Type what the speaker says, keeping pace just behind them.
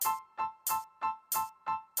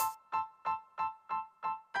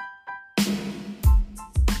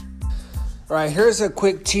All right, here's a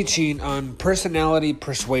quick teaching on personality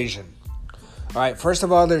persuasion. All right, first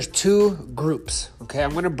of all, there's two groups. Okay,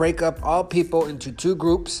 I'm going to break up all people into two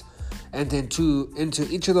groups, and then into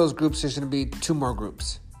each of those groups, there's going to be two more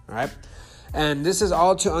groups. All right, and this is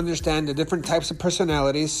all to understand the different types of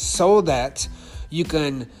personalities so that you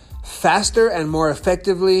can faster and more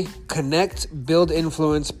effectively connect, build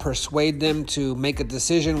influence, persuade them to make a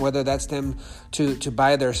decision, whether that's them to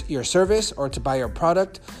buy your service or to buy your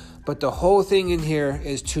product. But the whole thing in here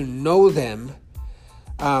is to know them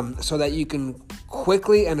so that you can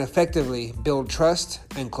quickly and effectively build trust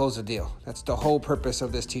and close a deal. That's the whole purpose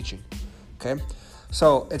of this teaching. Okay,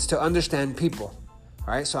 so it's to understand people.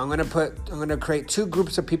 All right, so I'm going to create two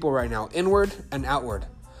groups of people right now: inward and outward.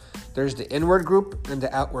 There's the inward group and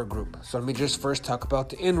the outward group. So let me just first talk about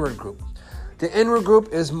the inward group. The inward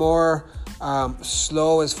group is more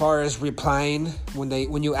slow as far as replying.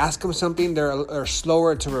 When you ask them something, they're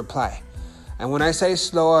slower to reply. And when I say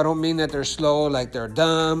slow, I don't mean that they're slow like they're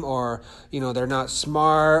dumb or they're not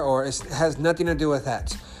smart, or it has nothing to do with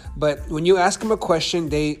that. But when you ask them a question,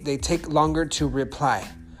 they take longer to reply.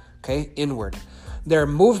 Okay, inward. Their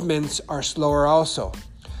movements are slower also.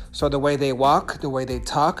 So the way they walk, the way they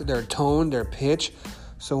talk, their tone, their pitch.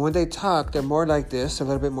 So when they talk, they're more like this, a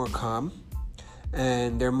little bit more calm,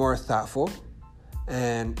 and they're more thoughtful.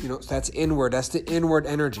 And, so that's inward. That's the inward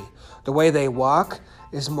energy. The way they walk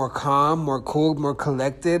is more calm, more cool, more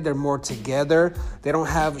collected. They're more together. They don't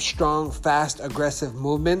have strong, fast, aggressive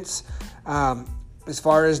movements. As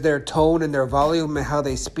far as their tone and their volume and how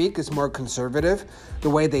they speak is more conservative. The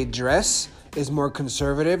way they dress is more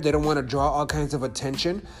conservative. They don't want to draw all kinds of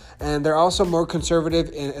attention. And they're also more conservative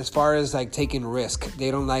as far as like taking risk.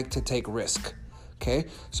 They don't like to take risk. Okay.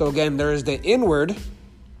 So again, there's the inward.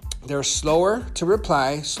 They're slower to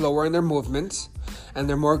reply, slower in their movements, and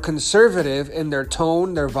they're more conservative in their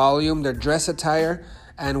tone, their volume, their dress attire,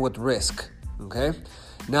 and with risk. Okay.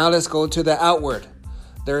 Now let's go to the outward.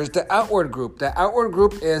 There's the outward group. The outward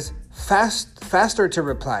group is faster to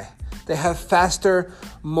reply. They have faster,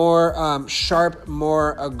 more sharp,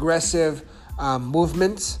 more aggressive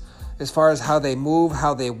movements as far as how they move,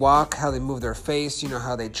 how they walk, how they move their face,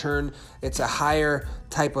 how they turn. It's a higher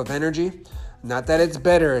type of energy. Not that it's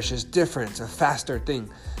better, it's just different. It's a faster thing.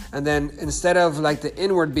 And then instead of like the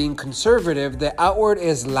inward being conservative, the outward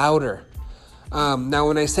is louder. Now,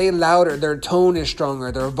 when I say louder, their tone is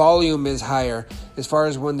stronger, their volume is higher as far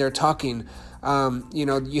as when they're talking.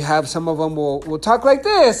 You have some of them will talk like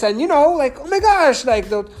this, and like, oh my gosh,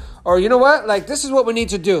 or you know what, like this is what we need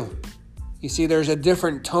to do. You see, there's a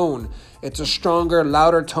different tone. It's a stronger,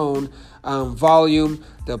 louder tone, volume,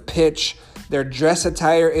 the pitch. Their dress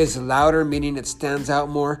attire is louder, meaning it stands out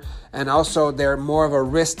more, and also they're more of a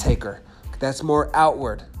risk taker. That's more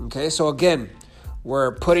outward. Okay, so again,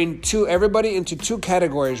 we're putting everybody into two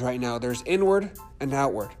categories right now. There's inward and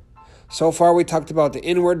outward. So far, we talked about the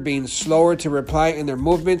inward being slower to reply in their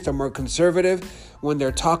movements. They're more conservative when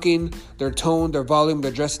they're talking, their tone, their volume,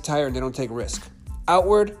 their dress attire, and they don't take risk.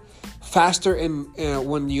 Outward, faster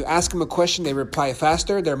when you ask them a question, they reply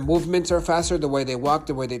faster. Their movements are faster, the way they walk,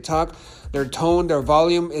 the way they talk. Their tone, their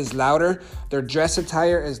volume is louder. Their dress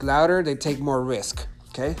attire is louder. They take more risk.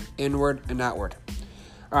 Okay, inward and outward.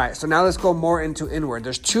 All right, so now let's go more into inward.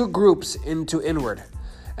 There's two groups into inward.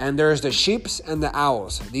 And there's the sheeps and the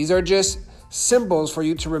owls. These are just symbols for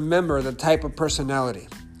you to remember the type of personality.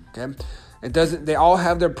 Okay, they all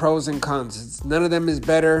have their pros and cons. None of them is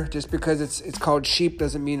better. Just because it's called sheep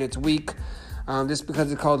doesn't mean it's weak. Just because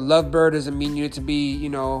it's called lovebird doesn't mean you need to be,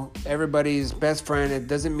 everybody's best friend. It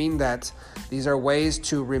doesn't mean that. These are ways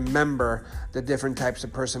to remember the different types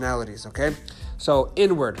of personalities. Okay, so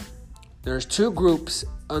inward. There's two groups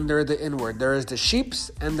under the inward. There is the sheeps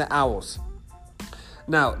and the owls.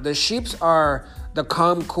 Now, the sheeps are the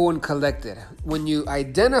calm, cool, and collected. When you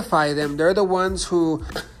identify them, they're the ones who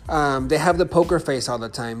they have the poker face all the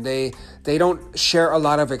time. They don't share a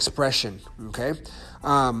lot of expression. Okay,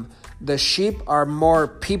 the sheep are more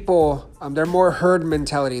people. They're more herd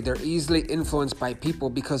mentality. They're easily influenced by people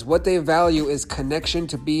because what they value is connection,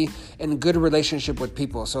 to be in good relationship with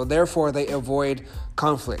people. So therefore, they avoid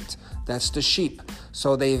conflict. That's the sheep.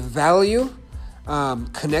 So they value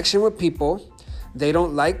connection with people. They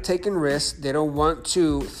don't like taking risks. They don't want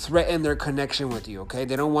to threaten their connection with you. Okay,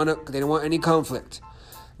 they don't want any conflict.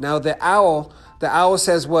 Now the owl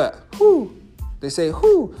says what? Who? They say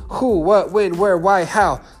who, what, when, where, why,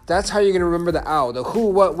 how. That's how you're going to remember the owl. The who,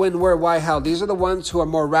 what, when, where, why, how. These are the ones who are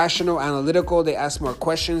more rational, analytical. They ask more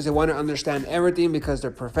questions. They want to understand everything because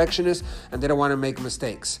they're perfectionists and they don't want to make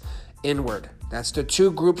mistakes. Inward. That's the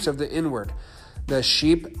two groups of the inward. The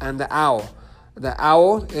sheep and the owl. The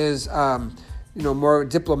owl is, more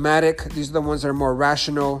diplomatic. These are the ones that are more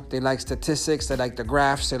rational. They like statistics. They like the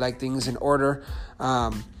graphs. They like things in order.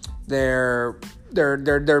 Their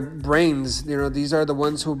brains, these are the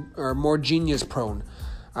ones who are more genius prone.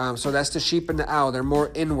 So that's the sheep and the owl. They're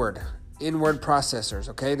more inward processors,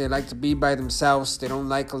 okay? They like to be by themselves. They don't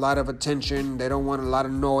like a lot of attention. They don't want a lot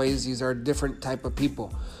of noise. These are different type of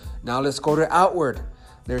people. Now let's go to outward.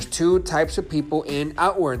 There's two types of people in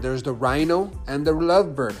outward. There's the rhino and the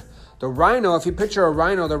lovebird. The rhino, if you picture a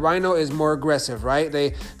rhino, the rhino is more aggressive, right?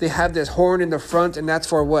 They have this horn in the front, and that's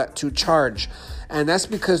for what? To charge. And that's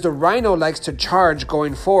because the rhino likes to charge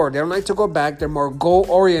going forward. They don't like to go back. They're more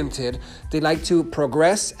goal-oriented. They like to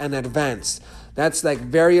progress and advance. That's like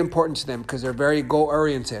very important to them because they're very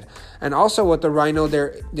goal-oriented. And also with the rhino,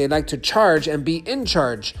 they like to charge and be in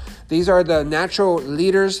charge. These are the natural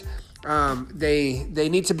leaders. They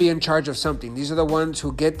need to be in charge of something. These are the ones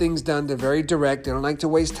who get things done. They're very direct. They don't like to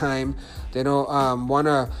waste time. They don't want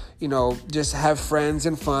to, just have friends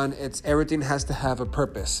and fun. Everything has to have a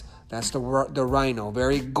purpose. That's the rhino,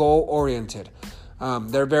 very goal-oriented.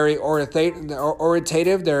 They're very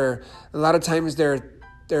authoritative. A lot of times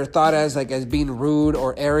they're thought as being rude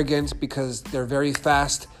or arrogant because they're very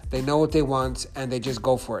fast. They know what they want and they just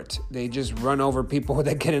go for it. They just run over people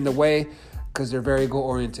that get in the way because they're very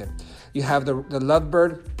goal-oriented. You have the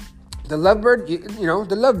lovebird. The lovebird,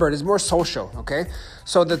 the lovebird is more social, okay?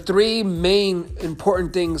 So the three main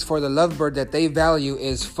important things for the lovebird that they value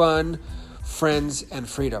is fun, friends, and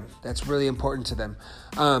freedom. That's really important to them.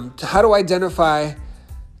 How to identify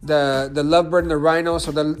the lovebird and the rhino?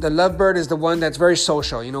 So the lovebird is the one that's very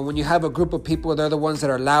social. When you have a group of people, they're the ones that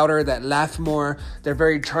are louder, that laugh more. They're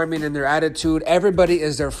very charming in their attitude. Everybody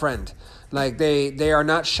is their friend. Like they are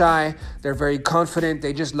not shy. They're very confident.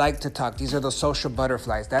 They just like to talk. These are the social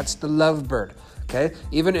butterflies. That's the lovebird. Okay.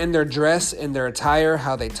 Even in their dress, in their attire,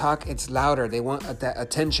 how they talk, it's louder. They want that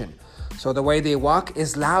attention. So the way they walk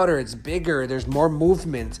is louder. It's bigger. There's more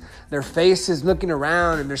movement. Their face is looking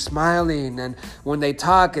around and they're smiling. And when they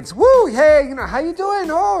talk, it's woo, hey, how you doing?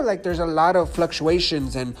 Oh, there's a lot of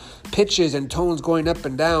fluctuations and pitches and tones going up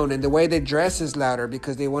and down. And the way they dress is louder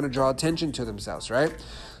because they want to draw attention to themselves, right?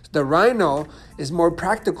 The rhino is more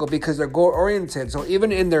practical because they're goal-oriented. So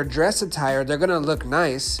even in their dress attire, they're going to look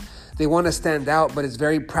nice. They want to stand out, but it's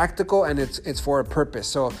very practical and it's for a purpose.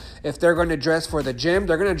 So if they're going to dress for the gym,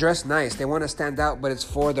 they're going to dress nice. They want to stand out, but it's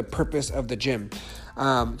for the purpose of the gym.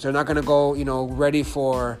 So they're not going to go, ready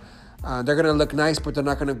for... they're going to look nice, but they're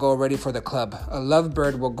not going to go ready for the club. A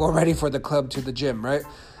lovebird will go ready for the club to the gym, right?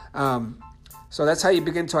 So that's how you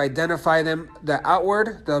begin to identify them. The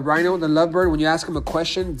outward, the rhino, the lovebird, when you ask them a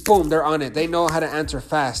question, boom, they're on it. They know how to answer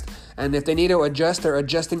fast. And if they need to adjust, they're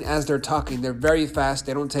adjusting as they're talking. They're very fast.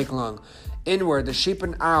 They don't take long. Inward, the sheep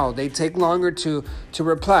and owl, they take longer to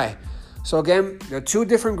reply. So again, there are two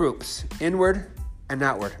different groups, inward and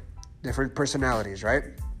outward, different personalities, right?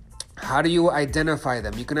 How do you identify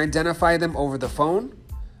them? You can identify them over the phone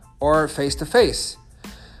or face-to-face.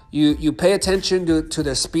 You pay attention to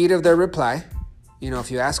the speed of their reply.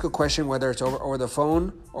 If you ask a question, whether it's over the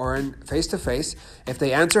phone or in face-to-face, if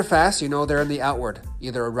they answer fast, they're in the outward,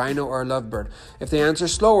 either a rhino or a lovebird. If they answer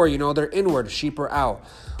slower, they're inward, sheep or owl.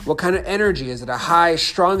 What kind of energy? Is it a high,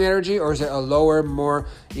 strong energy, or is it a lower, more,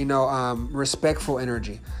 respectful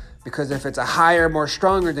energy? Because if it's a higher, more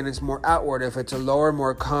stronger, then it's more outward. If it's a lower,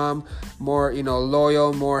 more calm, more,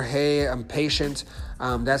 loyal, more, hey, I'm patient,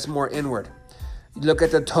 that's more inward. Look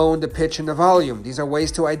at the tone, the pitch, and the volume. These are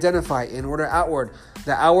ways to identify inward or outward.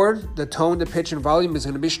 The outward, the tone, the pitch, and volume is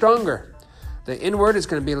going to be stronger. The inward is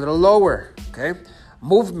going to be a little lower, okay?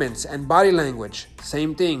 Movements and body language,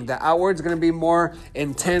 same thing. The outward is going to be more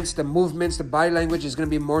intense. The movements, the body language is going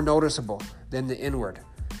to be more noticeable than the inward,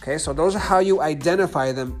 okay? So those are how you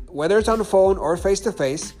identify them. Whether it's on the phone or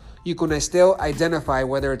face-to-face, you can still identify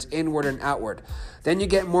whether it's inward and outward. Then you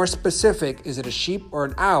get more specific. Is it a sheep or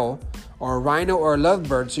an owl or a rhino or a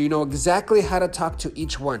lovebird? So you know exactly how to talk to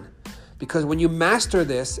each one. Because when you master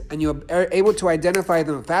this and you are able to identify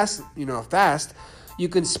them fast, you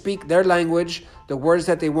can speak their language, the words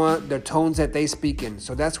that they want, the tones that they speak in.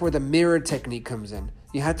 So that's where the mirror technique comes in.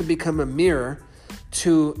 You have to become a mirror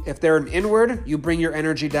to, if they're an inward, you bring your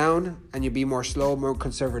energy down and you be more slow, more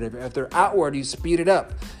conservative. If they're outward, you speed it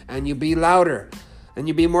up and you be louder and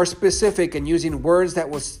you be more specific and using words that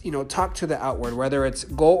will, talk to the outward, whether it's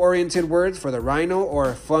goal-oriented words for the rhino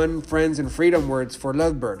or fun, friends, and freedom words for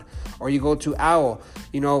lovebird. Or you go to owl,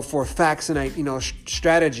 for facts and,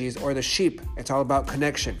 strategies, or the sheep. It's all about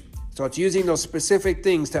connection. So it's using those specific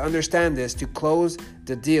things to understand this, to close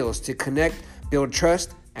the deals, to connect, build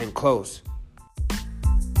trust, and close.